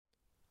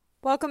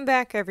Welcome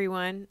back,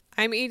 everyone.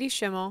 I'm Edie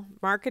Schimmel,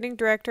 Marketing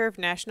Director of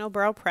National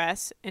Braille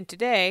Press, and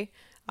today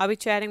I'll be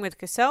chatting with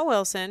Cassell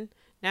Wilson,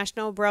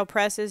 National Braille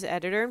Press's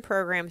Editor and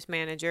Programs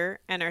Manager,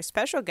 and our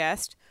special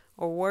guest,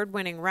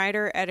 award-winning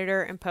writer,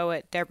 editor, and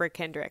poet Deborah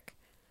Kendrick.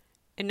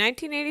 In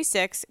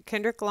 1986,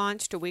 Kendrick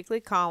launched a weekly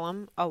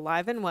column,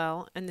 Alive and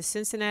Well, in the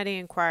Cincinnati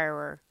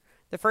Enquirer,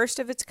 the first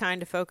of its kind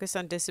to focus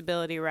on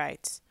disability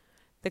rights.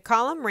 The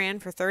column ran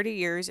for 30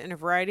 years in a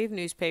variety of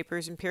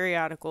newspapers and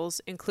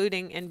periodicals,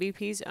 including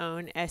NBP's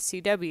own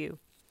SCW.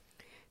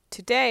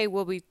 Today,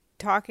 we'll be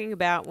talking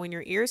about when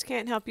your ears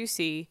can't help you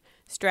see,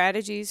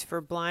 strategies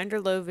for blind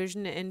or low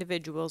vision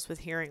individuals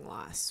with hearing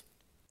loss.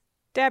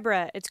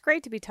 Deborah, it's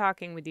great to be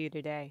talking with you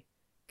today.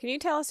 Can you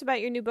tell us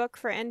about your new book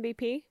for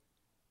NBP?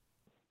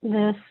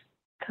 This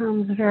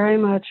comes very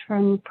much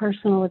from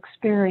personal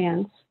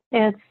experience.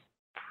 It's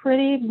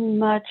pretty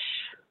much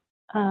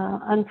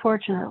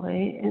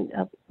unfortunately,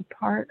 a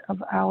part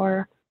of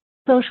our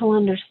social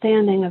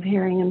understanding of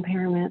hearing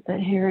impairment, that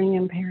hearing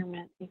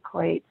impairment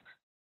equates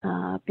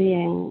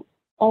being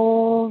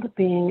old,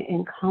 being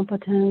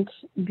incompetent,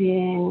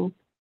 being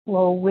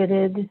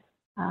low-witted,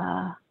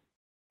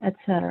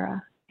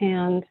 etc.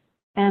 And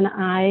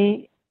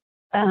I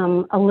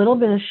am a little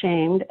bit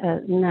ashamed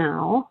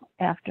now,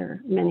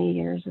 after many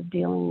years of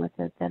dealing with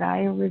it, that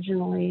I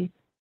originally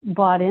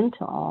bought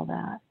into all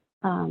that.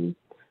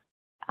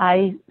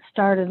 I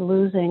started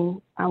losing,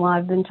 well,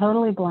 I've been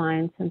totally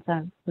blind since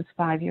I was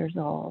 5 years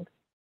old,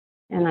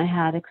 and I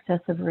had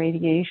excessive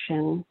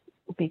radiation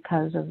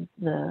because of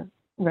the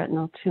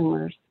retinal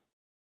tumors.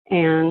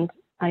 And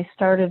I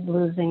started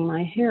losing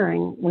my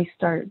hearing. We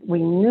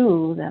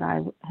knew that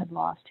I had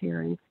lost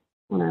hearing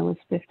when I was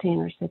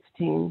 15 or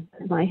 16.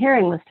 My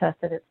hearing was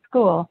tested at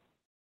school,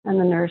 and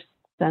the nurse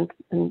sent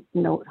a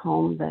note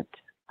home that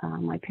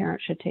my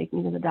parents should take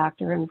me to the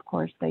doctor, and of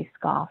course they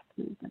scoffed.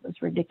 It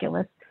was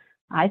ridiculous.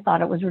 I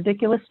thought it was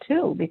ridiculous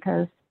too,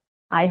 because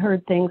I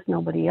heard things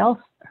nobody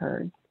else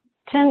heard.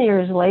 10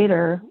 years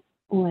later,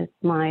 with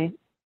my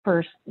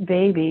first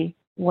baby,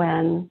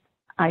 when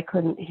I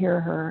couldn't hear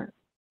her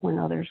when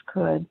others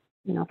could,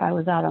 if I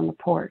was out on the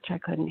porch, I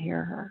couldn't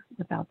hear her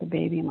without the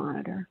baby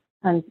monitor.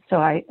 And so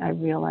I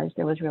realized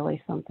there was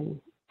really something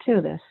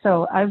to this.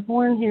 So I've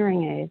worn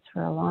hearing aids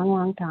for a long,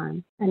 long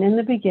time. And in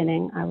the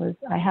beginning,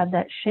 I had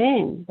that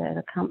shame that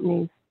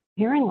accompanies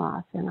hearing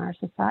loss in our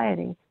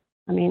society.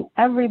 I mean,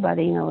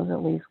 everybody knows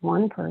at least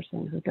one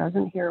person who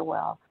doesn't hear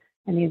well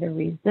and either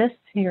resists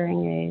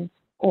hearing aids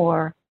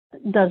or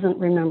doesn't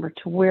remember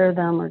to wear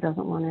them or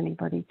doesn't want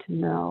anybody to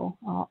know.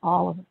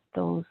 All of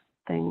those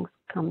things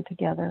come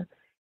together.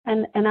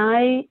 And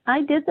I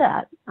did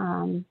that.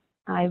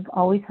 I've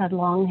always had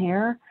long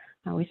hair.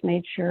 I always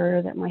made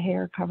sure that my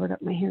hair covered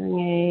up my hearing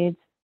aids,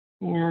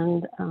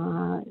 and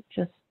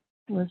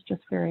was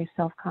just very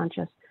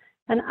self-conscious.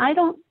 And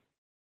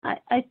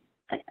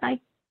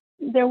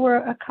there were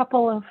a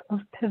couple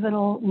of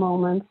pivotal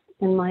moments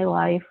in my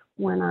life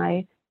when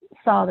I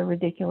saw the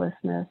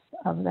ridiculousness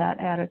of that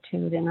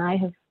attitude, and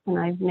I've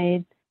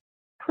made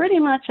pretty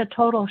much a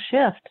total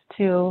shift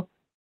to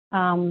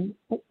those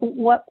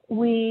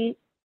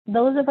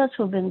of us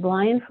who have been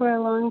blind for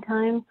a long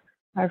time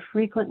are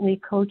frequently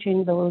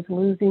coaching those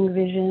losing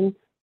vision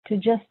to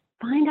just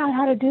find out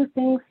how to do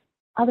things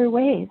other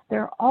ways.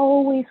 There are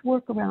always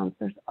workarounds.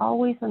 There's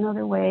always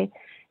another way,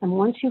 and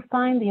once you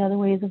find the other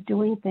ways of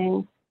doing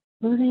things,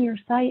 losing your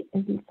sight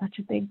isn't such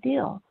a big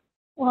deal.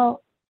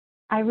 Well,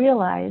 I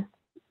realized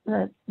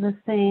that the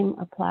same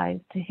applies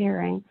to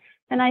hearing.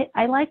 And I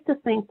like to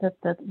think that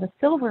the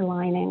silver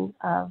lining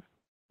of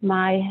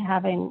my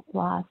having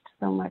lost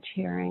so much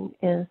hearing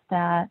is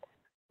that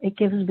it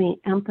gives me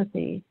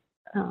empathy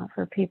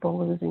for people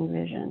losing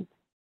vision,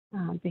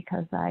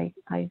 because I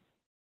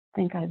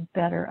think I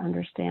better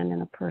understand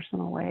in a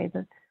personal way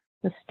the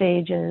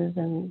stages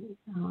and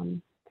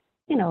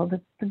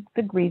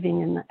the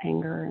grieving and the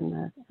anger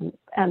and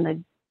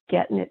the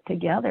getting it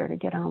together to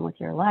get on with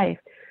your life.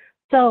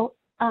 So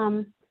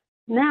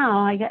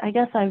now I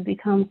guess I've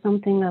become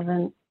something of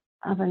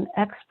an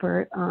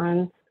expert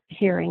on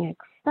hearing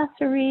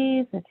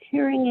accessories and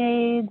hearing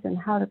aids, and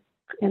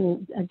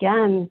and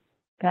again,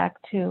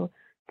 back to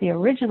the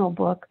original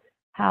book,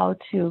 how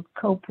to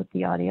cope with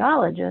the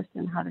audiologist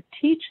and how to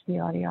teach the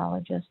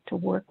audiologist to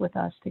work with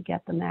us to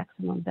get the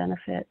maximum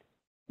benefit.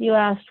 You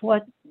asked,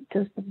 what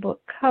does the book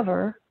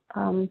cover?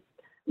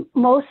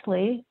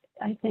 Mostly,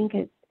 I think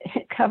it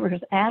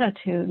covers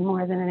attitude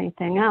more than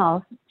anything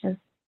else, just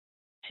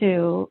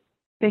to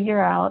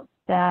figure out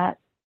that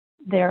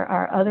there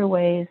are other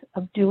ways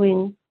of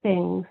doing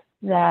things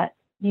that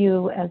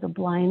you as a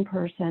blind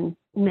person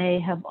may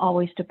have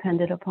always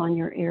depended upon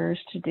your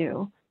ears to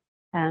do,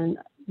 and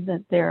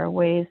that there are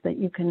ways that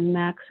you can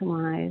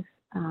maximize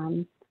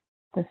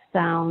the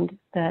sound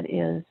that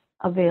is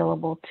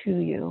available to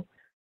you.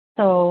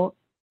 So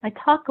I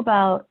talk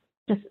about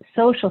just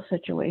social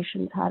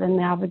situations, how to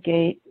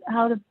navigate,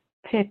 how to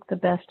pick the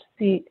best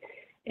seat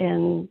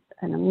in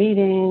a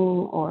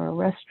meeting or a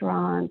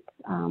restaurant,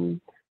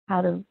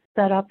 how to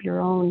set up your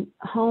own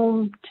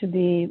home to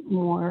be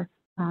more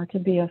to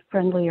be a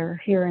friendlier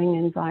hearing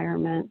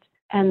environment.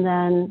 And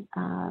then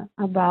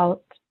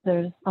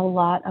there's a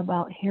lot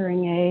about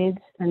hearing aids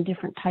and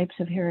different types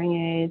of hearing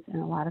aids,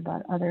 and a lot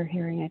about other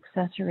hearing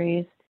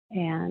accessories,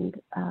 and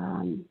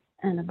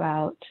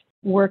about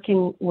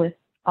working with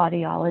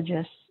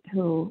audiologists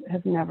who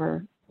have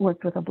never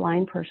worked with a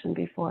blind person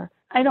before.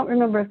 I don't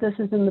remember if this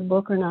is in the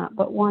book or not,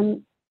 but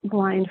one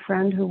blind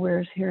friend who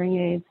wears hearing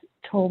aids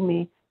told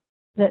me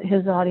that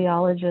his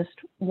audiologist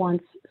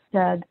once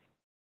said,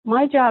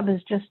 "My job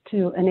is just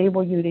to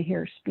enable you to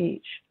hear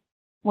speech."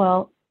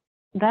 Well,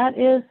 that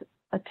is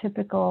a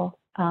typical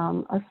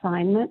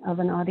assignment of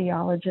an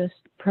audiologist,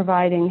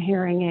 providing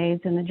hearing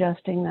aids and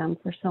adjusting them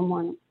for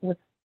someone with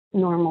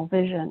normal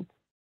vision.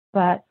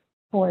 But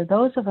for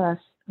those of us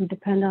who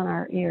depend on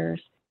our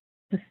ears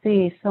to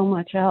see so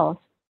much else,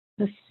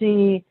 to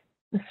see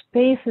the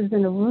spaces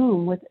in a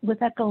room with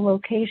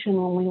echolocation,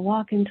 when we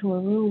walk into a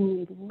room,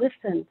 we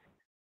listen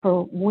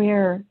for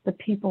where the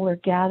people are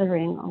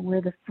gathering, or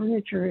where the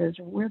furniture is,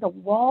 or where the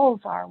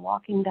walls are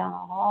walking down a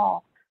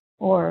hall,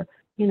 or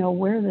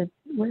where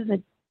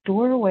the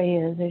doorway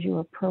is as you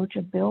approach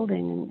a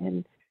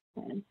building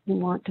and you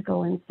want to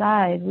go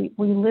inside. We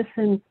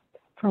listen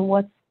for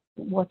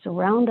what's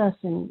around us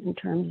in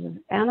terms of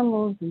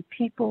animals and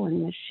people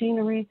and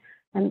machinery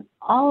and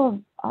all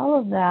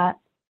of that.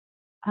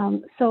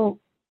 So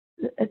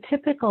a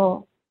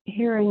typical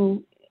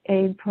hearing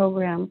aid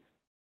program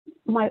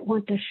might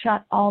want to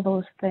shut all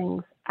those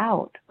things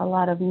out, a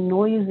lot of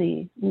noise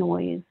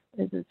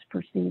as it's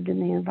perceived in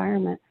the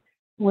environment,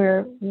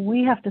 where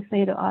we have to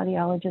say to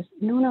audiologists,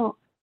 no,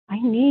 I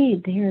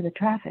need to hear the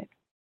traffic.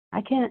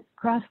 I can't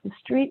cross the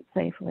street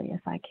safely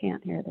if I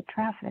can't hear the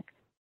traffic.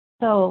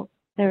 So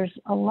there's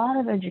a lot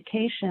of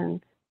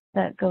education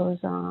that goes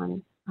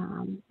on.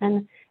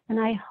 And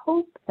I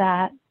hope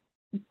that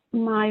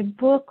my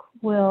book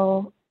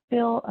will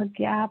fill a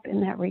gap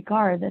in that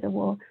regard, that it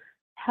will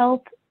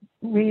help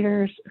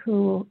readers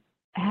who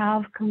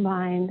have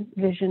combined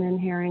vision and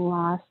hearing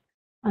loss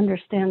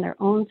understand their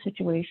own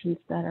situations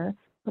better,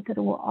 but that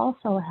it will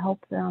also help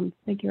them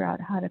figure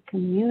out how to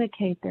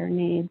communicate their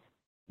needs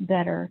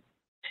better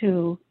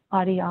to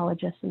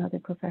audiologists and other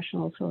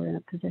professionals who are in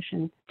a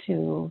position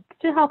to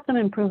help them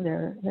improve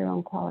their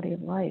own quality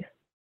of life.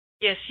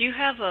 Yes, you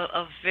have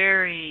a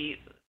very,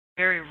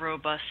 very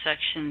robust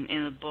section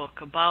in the book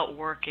about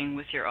working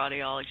with your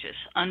audiologist,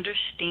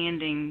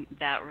 understanding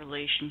that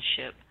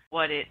relationship,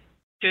 what it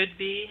should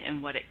be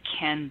and what it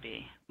can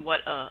be, what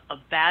a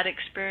bad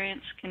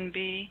experience can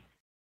be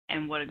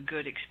and what a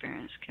good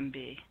experience can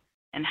be,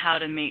 and how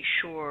to make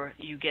sure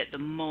you get the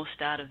most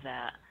out of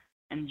that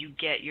and you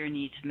get your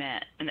needs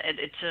met. And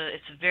it's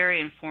a very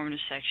informative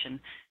section.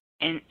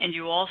 And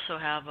you also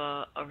have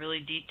a really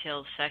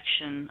detailed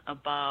section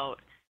about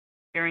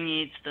hearing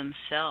aids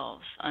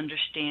themselves,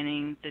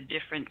 understanding the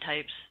different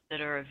types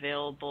that are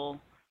available,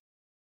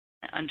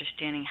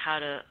 understanding how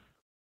to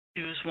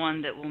choose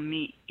one that will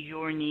meet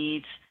your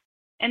needs,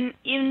 and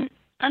in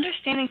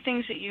understanding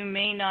things that you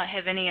may not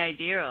have any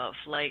idea of,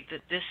 like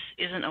that this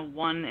isn't a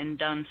one and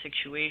done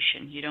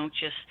situation. You don't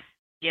just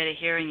get a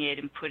hearing aid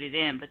and put it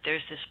in, but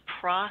there's this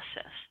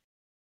process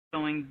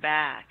going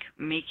back,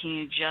 making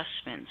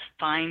adjustments,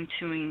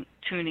 fine-tuning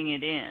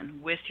it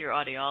in with your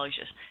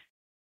audiologist.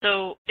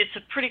 So it's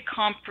a pretty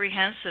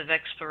comprehensive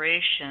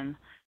exploration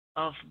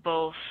of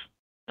both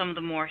some of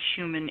the more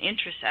human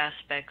interest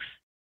aspects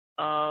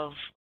of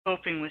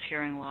coping with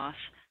hearing loss,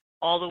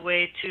 all the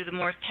way to the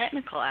more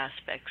technical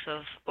aspects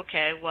of,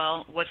 okay,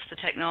 well, what's the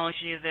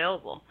technology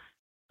available?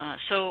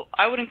 So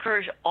I would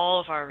encourage all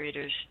of our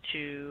readers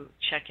to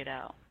check it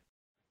out.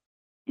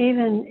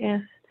 Even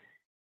if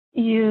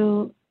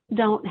you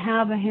don't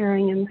have a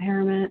hearing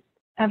impairment,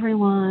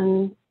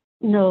 everyone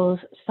knows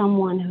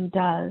someone who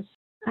does.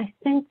 I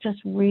think just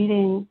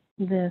reading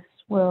this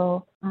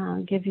will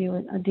give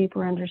you a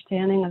deeper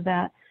understanding of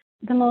that.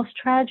 The most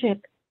tragic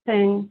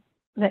thing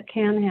that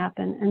can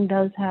happen, and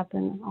does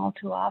happen all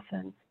too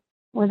often,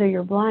 whether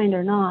you're blind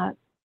or not,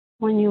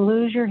 when you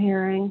lose your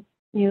hearing,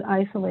 you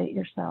isolate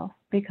yourself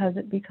because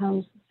it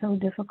becomes so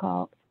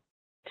difficult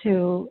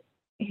to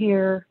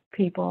hear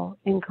people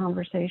in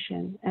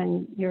conversation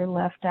and you're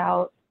left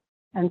out.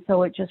 And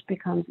so it just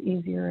becomes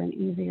easier and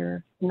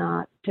easier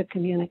not to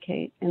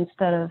communicate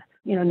instead of,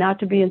 not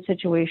to be in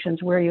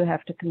situations where you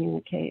have to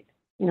communicate.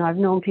 I've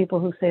known people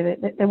who say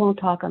that they won't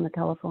talk on the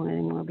telephone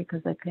anymore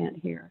because they can't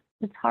hear.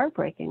 It's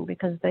heartbreaking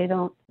because they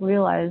don't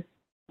realize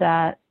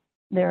that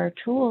there are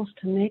tools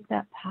to make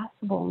that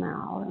possible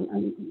now.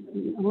 And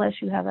unless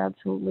you have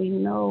absolutely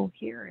no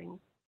hearing,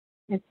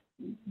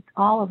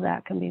 all of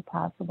that can be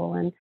possible.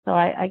 And so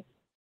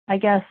I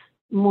guess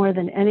more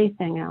than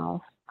anything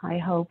else, I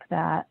hope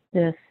that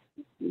this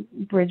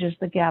bridges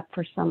the gap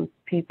for some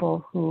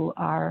people who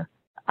are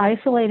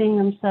isolating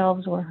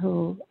themselves or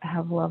who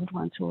have loved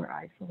ones who are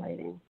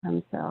isolating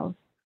themselves.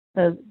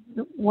 The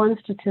one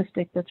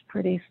statistic that's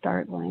pretty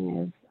startling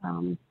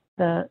is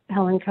the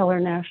Helen Keller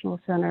National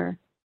Center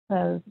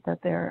says that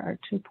there are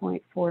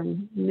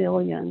 2.4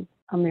 million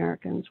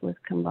Americans with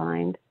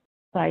combined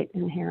sight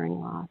and hearing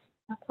loss.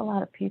 That's a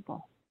lot of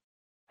people.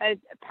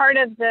 part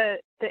of the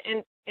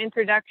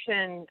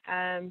introduction,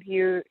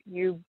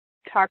 you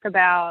talk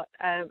about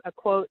a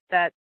quote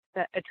that's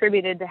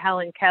attributed to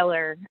Helen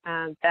Keller,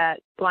 that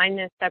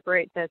blindness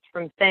separates us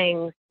from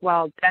things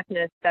while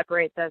deafness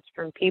separates us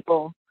from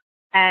people.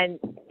 And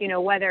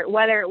whether it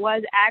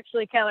was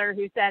actually Keller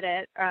who said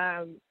it,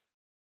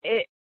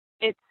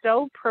 it's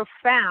so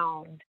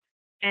profound,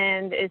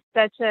 and it's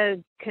such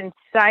a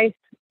concise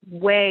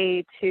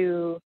way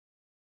to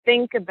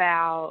think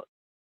about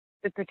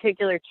the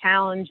particular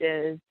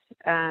challenges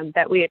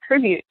that we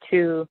attribute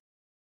to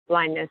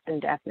blindness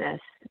and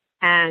deafness.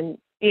 And,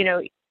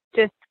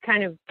 just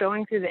kind of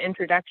going through the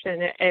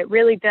introduction, it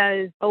really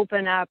does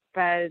open up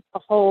a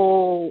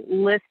whole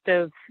list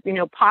of,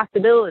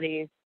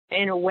 possibilities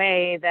in a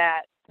way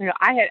that,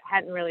 I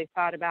hadn't really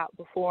thought about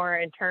before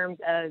in terms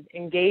of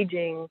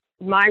engaging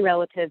my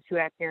relatives who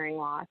have hearing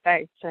loss.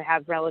 I actually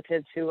have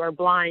relatives who are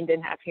blind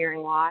and have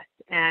hearing loss.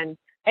 And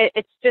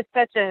it's just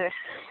such a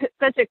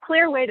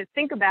clear way to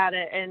think about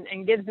it,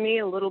 and gives me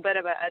a little bit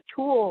of a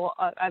tool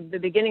of the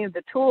beginning of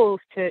the tools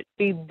to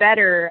be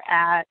better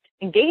at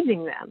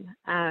engaging them.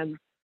 And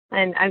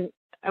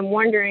I'm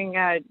wondering,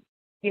 has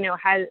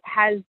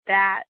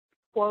that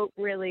quote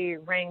really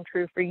rang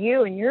true for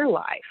you in your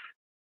life?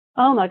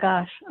 Oh my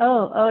gosh.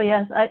 Oh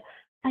yes.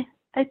 I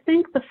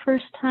think the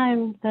first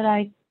time that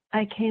I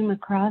came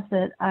across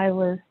it, I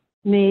was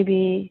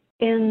maybe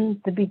in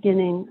the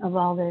beginning of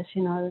all this. I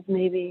was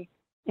maybe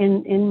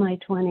in my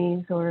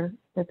 20s, or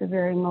at the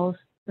very most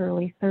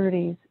early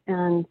 30s,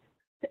 and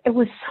it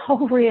was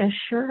so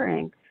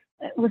reassuring.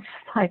 It was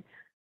like,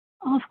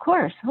 oh, of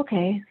course,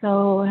 okay,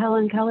 so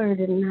Helen Keller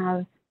didn't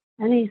have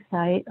any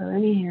sight or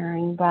any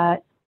hearing,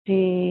 but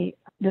she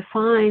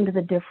defined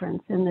the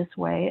difference in this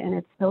way, and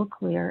it's so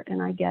clear,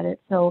 and I get it.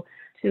 So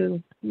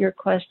to your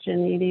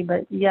question, Edie,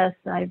 but yes,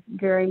 I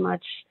very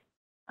much,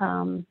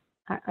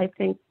 I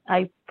think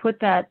I put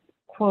that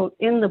quote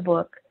in the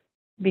book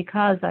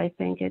because I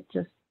think it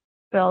just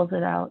spells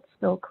it out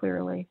so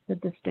clearly, the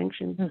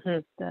distinctions,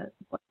 the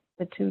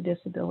two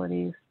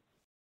disabilities.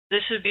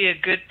 This would be a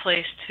good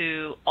place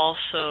to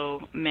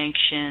also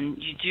mention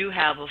you do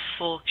have a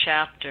full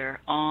chapter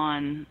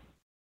on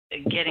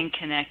getting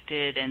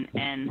connected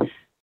and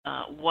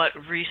what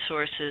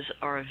resources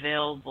are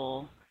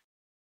available,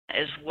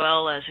 as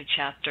well as a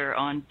chapter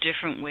on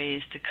different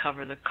ways to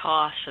cover the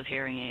costs of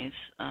hearing aids,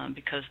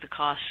 because the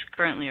costs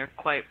currently are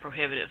quite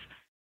prohibitive,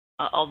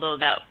 although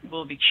that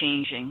will be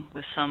changing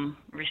with some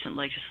recent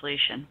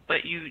legislation.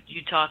 But you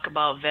talk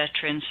about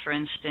veterans, for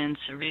instance,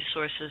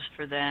 resources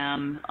for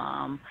them,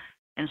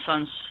 and so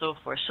on and so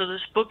forth. So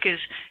this book is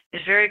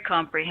very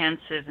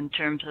comprehensive in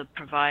terms of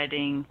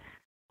providing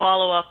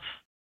follow-up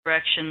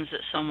directions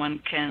that someone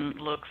can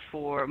look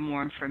for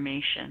more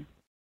information.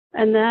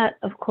 And that,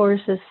 of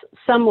course, is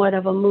somewhat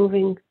of a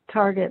moving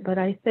target, but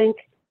I think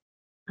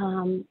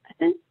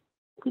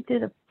we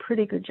did a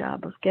pretty good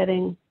job of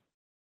getting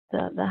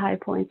the high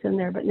points in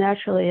there. But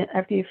naturally,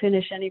 after you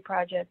finish any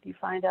project, you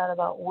find out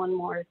about one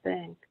more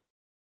thing.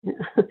 So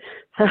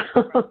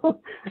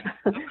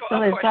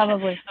there's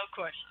probably of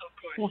course.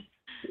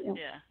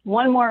 Yeah.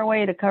 One more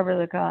way to cover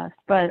the cost,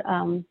 but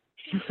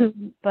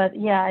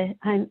yeah,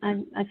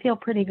 I feel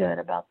pretty good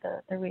about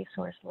the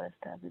resource list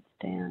as it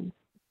stands.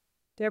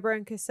 Deborah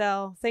and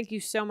Cassell, thank you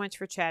so much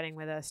for chatting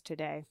with us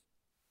today.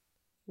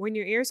 When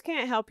Your Ears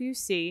Can't Help You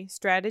See,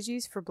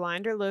 Strategies for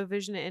Blind or Low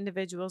Vision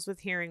Individuals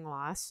with Hearing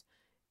Loss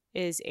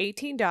is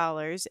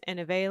 $18 and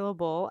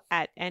available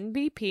at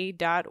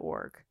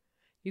nbp.org.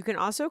 You can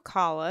also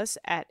call us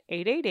at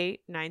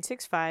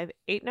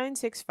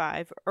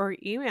 888-965-8965 or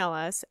email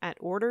us at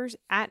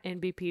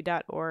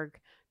orders@nbp.org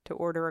to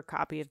order a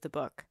copy of the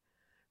book.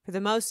 For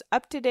the most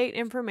up-to-date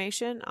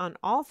information on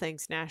all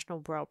things National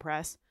Braille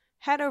Press,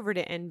 head over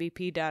to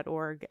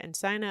nbp.org and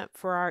sign up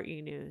for our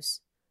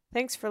e-news.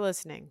 Thanks for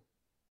listening.